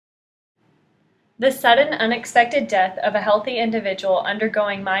The sudden, unexpected death of a healthy individual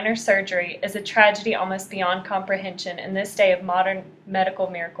undergoing minor surgery is a tragedy almost beyond comprehension in this day of modern medical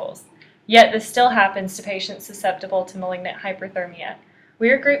miracles. Yet this still happens to patients susceptible to malignant hyperthermia. We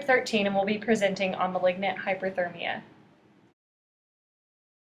are Group 13 and will be presenting on malignant hyperthermia.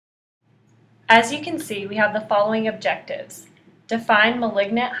 As you can see, we have the following objectives. Define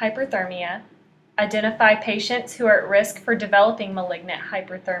malignant hyperthermia, identify patients who are at risk for developing malignant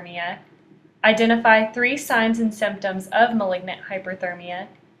hyperthermia, identify 3 signs and symptoms of malignant hyperthermia,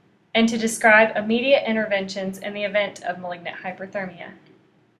 and to describe immediate interventions in the event of malignant hyperthermia.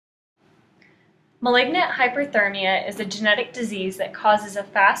 Malignant hyperthermia is a genetic disease that causes a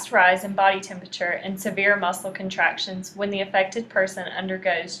fast rise in body temperature and severe muscle contractions when the affected person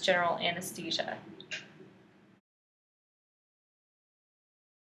undergoes general anesthesia.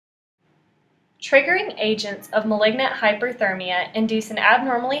 Triggering agents of malignant hyperthermia induce an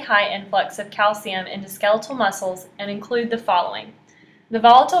abnormally high influx of calcium into skeletal muscles and include the following. The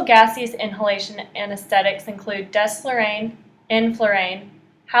volatile gaseous inhalation anesthetics include desflurane, enflurane,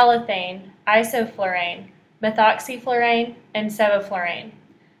 halothane, isoflurane, methoxyflurane, and sevoflurane.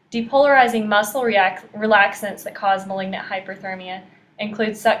 Depolarizing muscle relaxants that cause malignant hyperthermia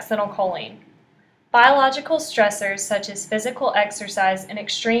include succinylcholine. Biological stressors such as physical exercise and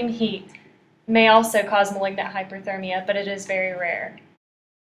extreme heat may also cause malignant hyperthermia, but it is very rare.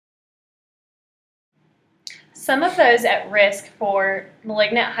 Some of those at risk for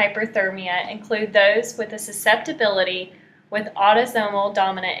malignant hyperthermia include those with a susceptibility with autosomal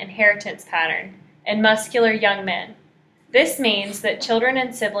dominant inheritance pattern and muscular young men. This means that children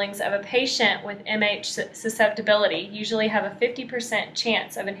and siblings of a patient with MH susceptibility usually have a 50%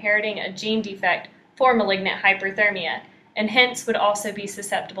 chance of inheriting a gene defect for malignant hyperthermia, and hence would also be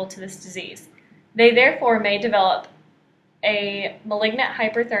susceptible to this disease. They therefore may develop a malignant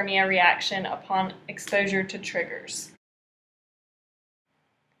hyperthermia reaction upon exposure to triggers.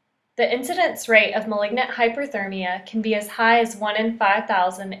 The incidence rate of malignant hyperthermia can be as high as 1 in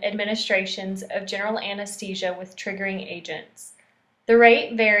 5,000 administrations of general anesthesia with triggering agents. The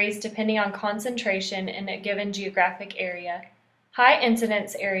rate varies depending on concentration in a given geographic area. High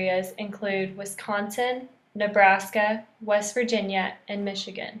incidence areas include Wisconsin, Nebraska, West Virginia, and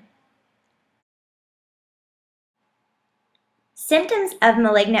Michigan. Symptoms of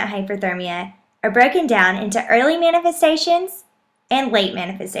malignant hyperthermia are broken down into early manifestations and late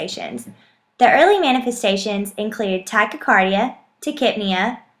manifestations. The early manifestations include tachycardia,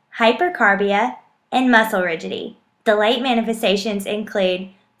 tachypnea, hypercarbia, and muscle rigidity. The late manifestations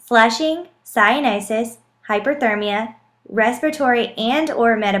include flushing, cyanosis, hyperthermia, respiratory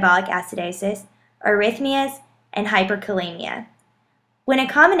and/or metabolic acidosis, arrhythmias, and hyperkalemia. When a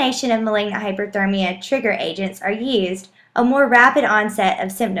combination of malignant hyperthermia trigger agents are used, a more rapid onset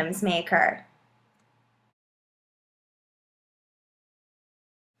of symptoms may occur.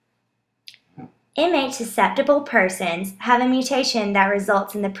 MH-susceptible persons have a mutation that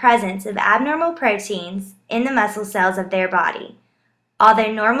results in the presence of abnormal proteins in the muscle cells of their body.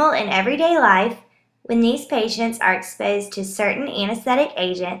 Although normal in everyday life, when these patients are exposed to certain anesthetic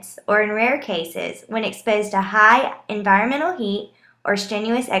agents, or in rare cases, when exposed to high environmental heat or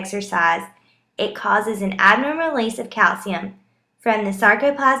strenuous exercise, it causes an abnormal release of calcium from the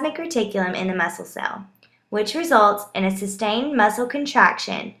sarcoplasmic reticulum in the muscle cell, which results in a sustained muscle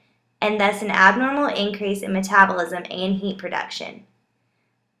contraction and thus an abnormal increase in metabolism and heat production.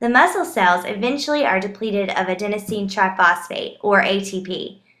 The muscle cells eventually are depleted of adenosine triphosphate, or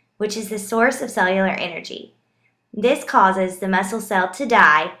ATP, which is the source of cellular energy. This causes the muscle cell to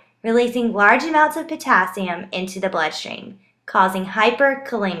die, releasing large amounts of potassium into the bloodstream, causing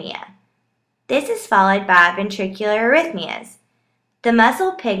hyperkalemia. This is followed by ventricular arrhythmias. The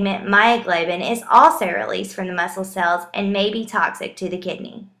muscle pigment myoglobin is also released from the muscle cells and may be toxic to the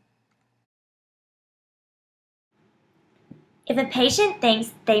kidney. If a patient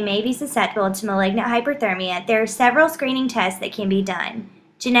thinks they may be susceptible to malignant hyperthermia, there are several screening tests that can be done.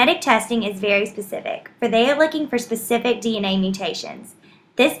 Genetic testing is very specific, for they are looking for specific DNA mutations.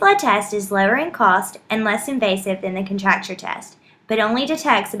 This blood test is lower in cost and less invasive than the contracture test, but only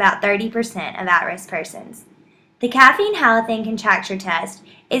detects about 30% of at-risk persons. The caffeine halothane contracture test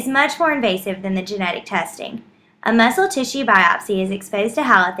is much more invasive than the genetic testing. A muscle tissue biopsy is exposed to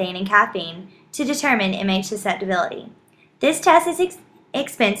halothane and caffeine to determine MH susceptibility. This test is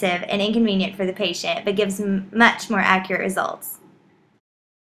expensive and inconvenient for the patient, but gives much more accurate results.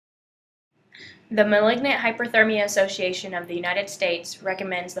 The Malignant Hyperthermia Association of the United States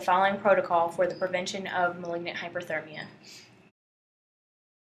recommends the following protocol for the prevention of malignant hyperthermia.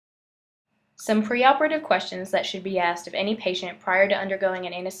 Some preoperative questions that should be asked of any patient prior to undergoing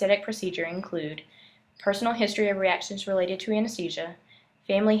an anesthetic procedure include personal history of reactions related to anesthesia,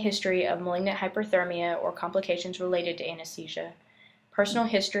 family history of malignant hyperthermia or complications related to anesthesia, personal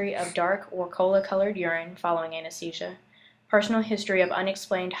history of dark or cola-colored urine following anesthesia, personal history of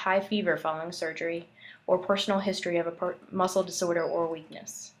unexplained high fever following surgery, or personal history of a muscle disorder or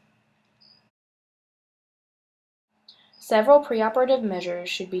weakness. Several preoperative measures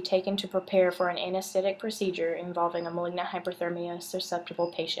should be taken to prepare for an anesthetic procedure involving a malignant hyperthermia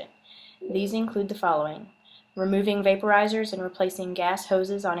susceptible patient. These include the following: removing vaporizers and replacing gas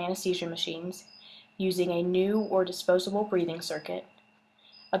hoses on anesthesia machines, using a new or disposable breathing circuit,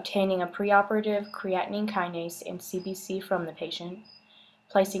 obtaining a preoperative creatinine kinase and CBC from the patient,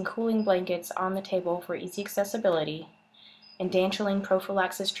 placing cooling blankets on the table for easy accessibility, and dantrolene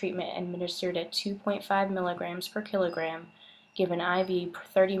prophylaxis treatment administered at 2.5 milligrams per kilogram, given IV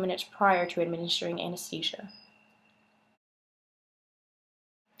 30 minutes prior to administering anesthesia.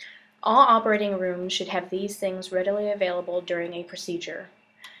 All operating rooms should have these things readily available during a procedure.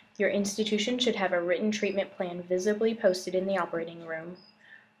 Your institution should have a written treatment plan visibly posted in the operating room.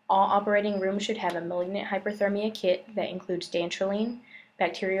 All operating rooms should have a malignant hyperthermia kit that includes dantrolene,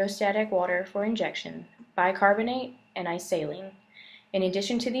 bacteriostatic water for injection, bicarbonate, and ice saline. In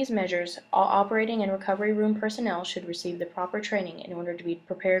addition to these measures, all operating and recovery room personnel should receive the proper training in order to be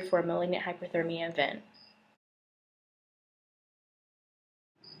prepared for a malignant hyperthermia event.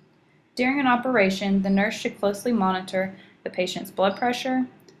 During an operation, the nurse should closely monitor the patient's blood pressure,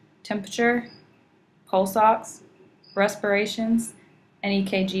 temperature, pulse ox, respirations, and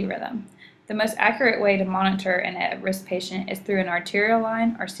EKG rhythm. The most accurate way to monitor an at-risk patient is through an arterial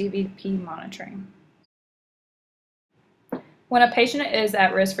line or CVP monitoring. When a patient is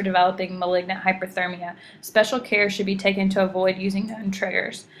at risk for developing malignant hyperthermia, special care should be taken to avoid using known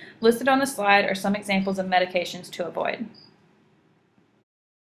triggers. Listed on the slide are some examples of medications to avoid.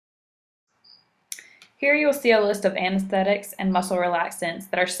 Here you'll see a list of anesthetics and muscle relaxants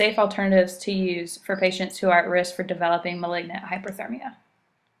that are safe alternatives to use for patients who are at risk for developing malignant hyperthermia.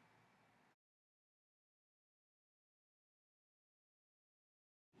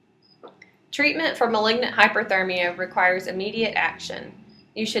 Treatment for malignant hyperthermia requires immediate action.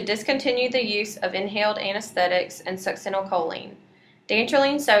 You should discontinue the use of inhaled anesthetics and succinylcholine.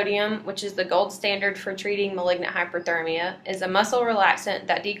 Dantrolene sodium, which is the gold standard for treating malignant hyperthermia, is a muscle relaxant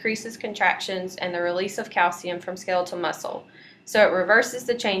that decreases contractions and the release of calcium from skeletal muscle, so it reverses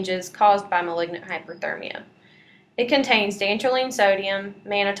the changes caused by malignant hyperthermia. It contains dantrolene sodium,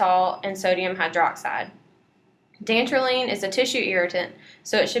 mannitol, and sodium hydroxide. Dantrolene is a tissue irritant,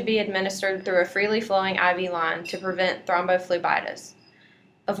 so it should be administered through a freely flowing IV line to prevent thrombophlebitis.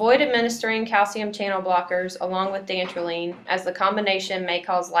 Avoid administering calcium channel blockers along with dantrolene, as the combination may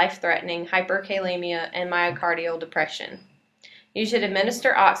cause life-threatening hyperkalemia and myocardial depression. You should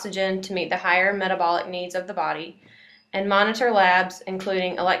administer oxygen to meet the higher metabolic needs of the body, and monitor labs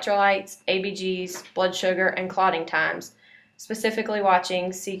including electrolytes, ABGs, blood sugar, and clotting times, specifically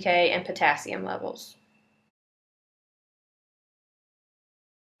watching CK and potassium levels.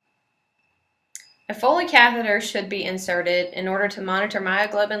 A Foley catheter should be inserted in order to monitor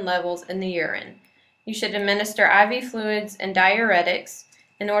myoglobin levels in the urine. You should administer IV fluids and diuretics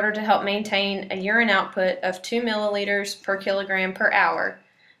in order to help maintain a urine output of 2 milliliters per kilogram per hour.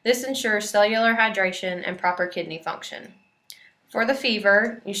 This ensures cellular hydration and proper kidney function. For the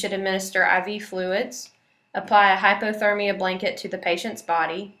fever, you should administer IV fluids, apply a hypothermia blanket to the patient's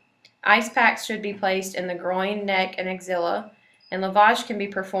body. Ice packs should be placed in the groin, neck, and axilla, and lavage can be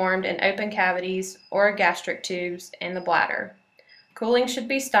performed in open cavities or gastric tubes and the bladder. Cooling should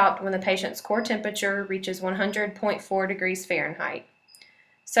be stopped when the patient's core temperature reaches 100.4 degrees Fahrenheit.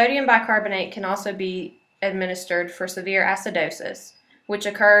 Sodium bicarbonate can also be administered for severe acidosis, which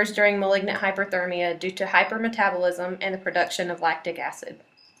occurs during malignant hyperthermia due to hypermetabolism and the production of lactic acid.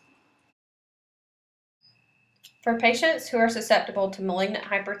 For patients who are susceptible to malignant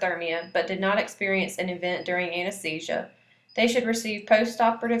hyperthermia but did not experience an event during anesthesia, they should receive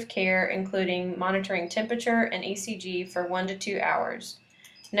post-operative care including monitoring temperature and ECG for 1 to 2 hours.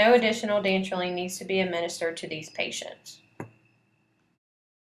 No additional dantrolene needs to be administered to these patients.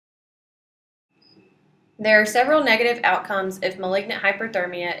 There are several negative outcomes if malignant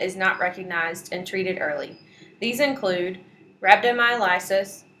hyperthermia is not recognized and treated early. These include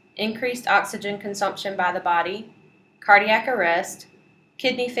rhabdomyolysis, increased oxygen consumption by the body, cardiac arrest,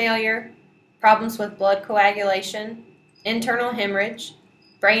 kidney failure, problems with blood coagulation, internal hemorrhage,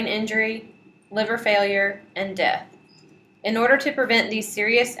 brain injury, liver failure, and death. In order to prevent these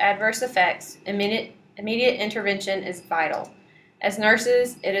serious adverse effects, immediate intervention is vital. As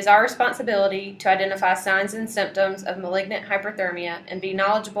nurses, it is our responsibility to identify signs and symptoms of malignant hyperthermia and be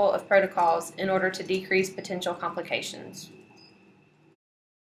knowledgeable of protocols in order to decrease potential complications.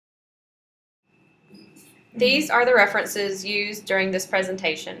 These are the references used during this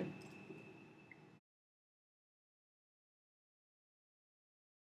presentation.